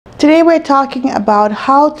Today we're talking about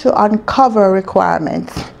how to uncover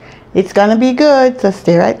requirements. It's gonna be good, so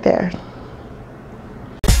stay right there.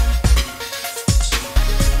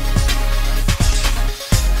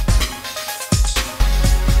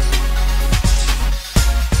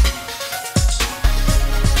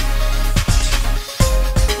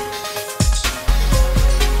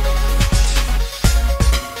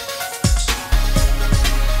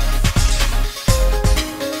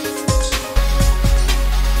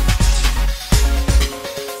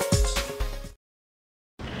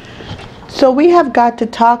 So we have got to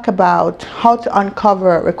talk about how to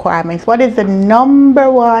uncover requirements. What is the number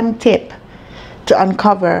one tip to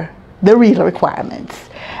uncover the real requirements?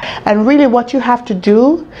 And really what you have to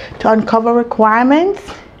do to uncover requirements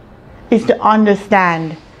is to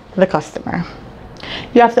understand the customer.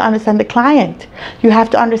 You have to understand the client. You have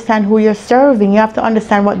to understand who you're serving. You have to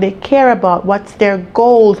understand what they care about, what's their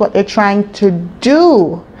goals, what they're trying to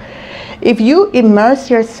do. If you immerse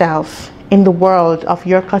yourself in the world of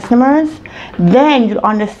your customers, then you'll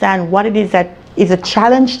understand what it is that is a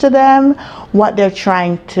challenge to them, what they're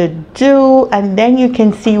trying to do, and then you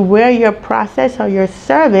can see where your process or your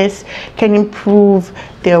service can improve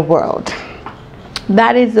their world.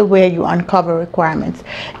 That is the way you uncover requirements.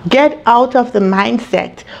 Get out of the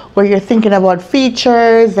mindset where you're thinking about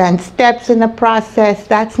features and steps in the process.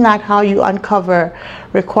 That's not how you uncover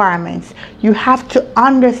requirements. You have to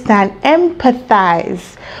understand,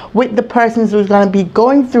 empathize with the person who's going to be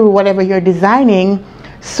going through whatever you're designing,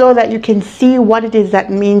 so that you can see what it is that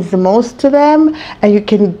means the most to them, and you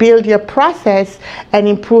can build your process and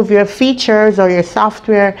improve your features or your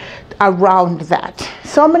software around that.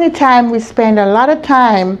 So many times we spend a lot of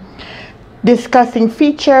time discussing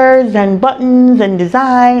features and buttons and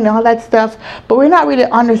design and all that stuff, but we're not really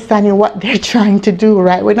understanding what they're trying to do,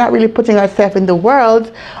 right? We're not really putting ourselves in the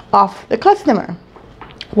world of the customer.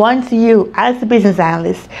 Once you, as a business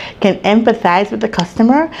analyst, can empathize with the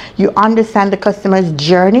customer, you understand the customer's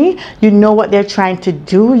journey, you know what they're trying to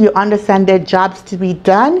do, you understand their jobs to be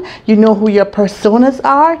done, you know who your personas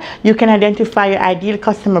are, you can identify your ideal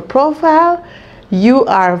customer profile, you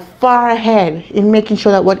are far ahead in making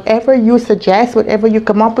sure that whatever you suggest, whatever you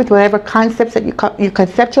come up with, whatever concepts that you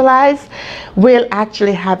conceptualize will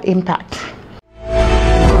actually have impact.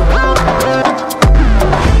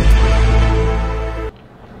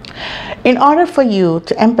 In order for you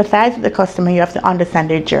to empathize with the customer, you have to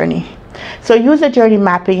understand their journey. So user journey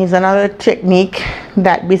mapping is another technique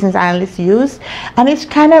that business analysts use, and it's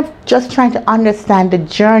kind of just trying to understand the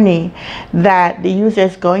journey that the user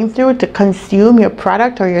is going through to consume your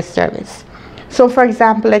product or your service. So for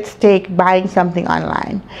example, let's take buying something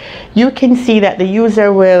online. You can see that the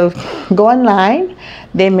user will go online,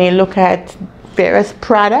 they may look at various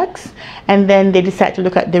products, and then they decide to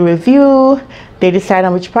look at the review, they decide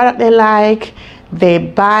on which product they like, they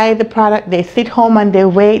buy the product, they sit home and they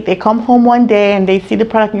wait, they come home one day and they see the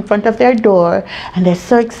product in front of their door and they're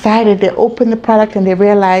so excited, they open the product and they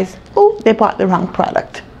realize, oh, they bought the wrong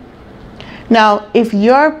product. Now, if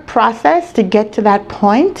your process to get to that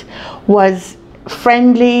point was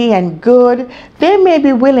friendly and good, they may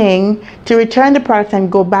be willing to return the product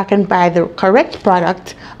and go back and buy the correct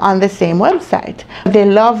product on the same website. They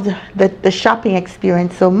loved the shopping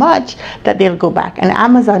experience so much that they'll go back, and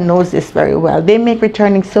Amazon knows this very well. They make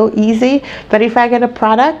returning so easy that if I get a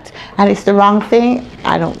product and it's the wrong thing,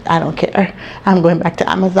 I don't care, I'm going back to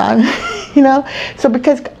Amazon. You know, so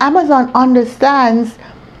because Amazon understands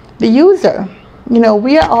the user. You know,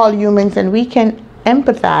 we are all humans and we can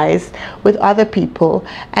empathize with other people,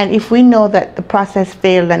 and if we know that the process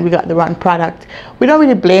failed and we got the wrong product, we don't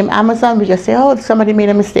really blame Amazon. We just say, oh, somebody made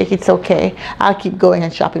a mistake, it's okay, I'll keep going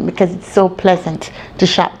and shopping because it's so pleasant to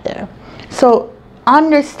shop there. So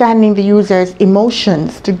understanding the user's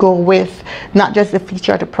emotions to go with not just the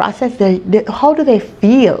feature or the process, how do they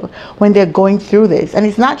feel when they're going through this? And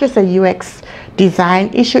it's not just a UX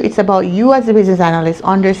design issue, it's about you as a business analyst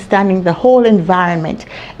understanding the whole environment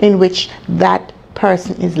in which that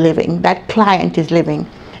person is living, that client is living.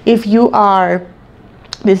 If you are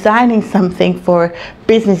designing something for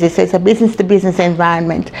businesses, so it's a business-to-business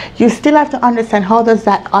environment, you still have to understand how does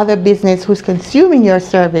that other business who's consuming your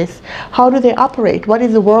service, how do they operate? What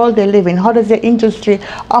is the world they live in? How does their industry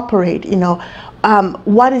operate? You know,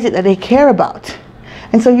 what is it that they care about?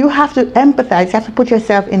 And so you have to empathize, you have to put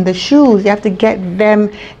yourself in the shoes, you have to get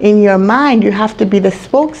them in your mind, you have to be the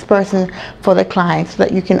spokesperson for the client so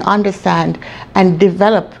that you can understand and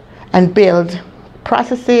develop and build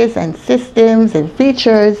processes and systems and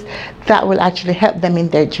features that will actually help them in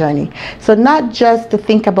their journey. So not just to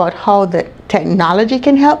think about how the technology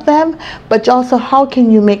can help them, but also how can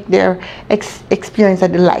you make their experience a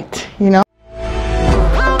delight, you know?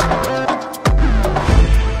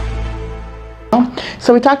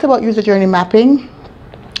 So we talked about user journey mapping.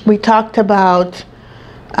 We talked about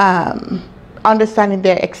understanding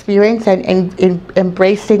their experience and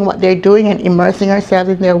embracing what they're doing and immersing ourselves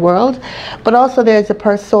in their world. But also there's a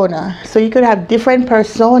persona. So you could have different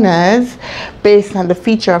personas based on the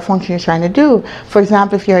feature or function you're trying to do. For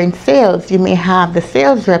example, if you're in sales, you may have the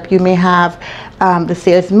sales rep, you may have the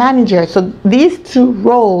sales manager. So these two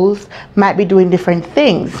roles might be doing different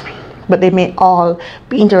things, but they may all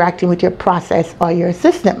be interacting with your process or your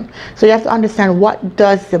system. So you have to understand, what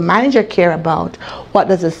does the manager care about, what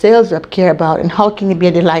does the sales rep care about, and how can you be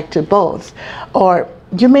a delight to both? Or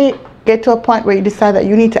you may get to a point where you decide that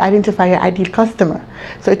you need to identify your ideal customer.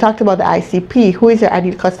 So we talked about the ICP. Who is your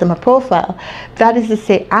ideal customer profile? That is to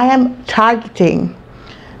say, I am targeting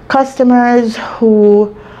customers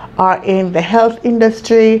who are in the health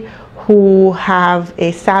industry, who have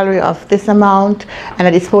a salary of this amount and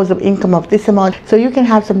a disposable income of this amount. So you can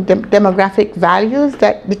have some demographic values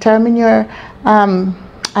that determine your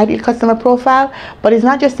ideal customer profile, but it's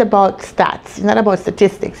not just about stats, it's not about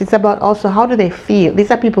statistics, it's about also how do they feel. These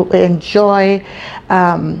are people who enjoy,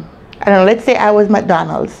 I don't know, let's say I was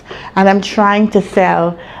McDonald's and I'm trying to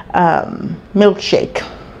sell milkshake.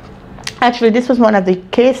 Actually, this was one of the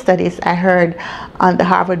case studies I heard on the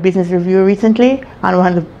Harvard Business Review recently, on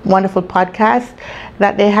one of the wonderful podcasts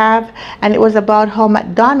that they have. And it was about how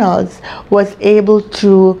McDonald's was able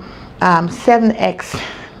to 7x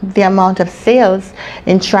the amount of sales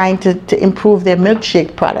in trying to improve their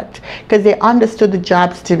milkshake product, because they understood the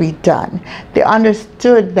jobs to be done. They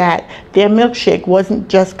understood that their milkshake wasn't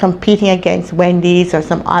just competing against Wendy's or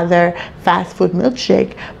some other fast food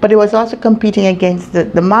milkshake, but it was also competing against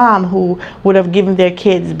the mom who would have given their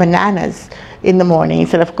kids bananas in the morning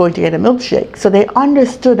instead of going to get a milkshake. So they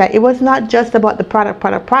understood that it was not just about the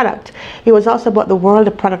product. It was also about the world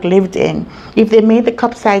the product lived in. If they made the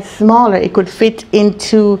cup size smaller, it could fit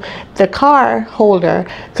into the car holder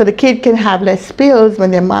so the kid can have less spills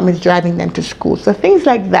when their mom is driving them to school. So things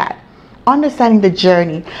like that. Understanding the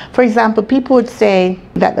journey. For example, people would say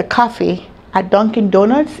that the coffee at Dunkin'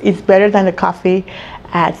 Donuts is better than the coffee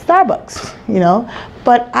at Starbucks, you know,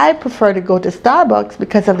 but I prefer to go to Starbucks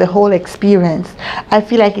because of the whole experience. I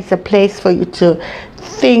feel like it's a place for you to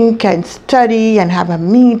think and study and have a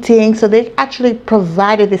meeting. So they actually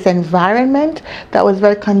provided this environment that was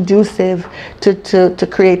very conducive to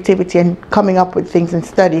creativity and coming up with things and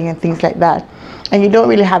studying and things like that. And you don't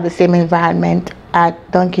really have the same environment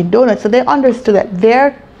at Dunkin' Donuts. So they understood that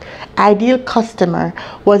their ideal customer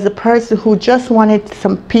was a person who just wanted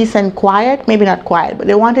some peace and quiet, maybe not quiet, but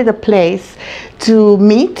they wanted a place to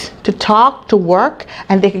meet, to talk, to work,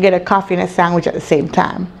 and they could get a coffee and a sandwich at the same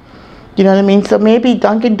time. You know what I mean? So maybe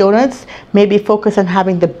Dunkin' Donuts maybe focus on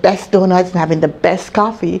having the best donuts and having the best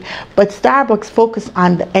coffee, but Starbucks focus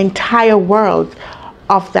on the entire world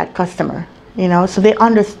of that customer. You know, so they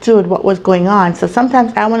understood what was going on. So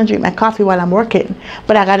sometimes I want to drink my coffee while I'm working,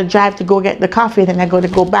 but I got to drive to go get the coffee, then I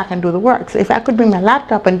go back and do the work. So if I could bring my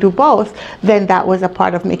laptop and do both, then that was a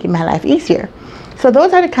part of making my life easier. So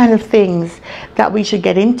those are the kind of things that we should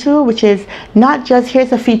get into, which is not just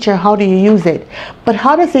here's a feature, how do you use it, but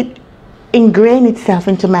how does it ingrain itself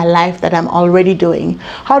into my life that I'm already doing?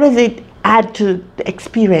 How does it add to the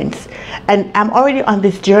experience? And I'm already on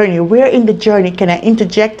this journey. Where in the journey can I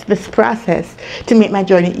interject this process to make my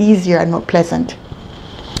journey easier and more pleasant?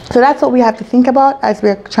 So that's what we have to think about as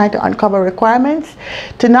we're trying to uncover requirements,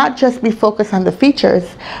 to not just be focused on the features,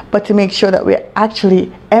 but to make sure that we're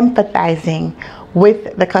actually empathizing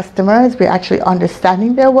with the customers, we're actually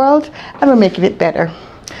understanding their world, and we're making it better.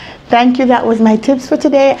 Thank you. That was my tips for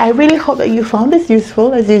today. I really hope that you found this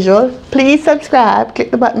useful. As usual, please subscribe,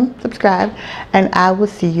 click the button, subscribe, and I will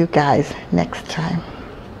see you guys next time.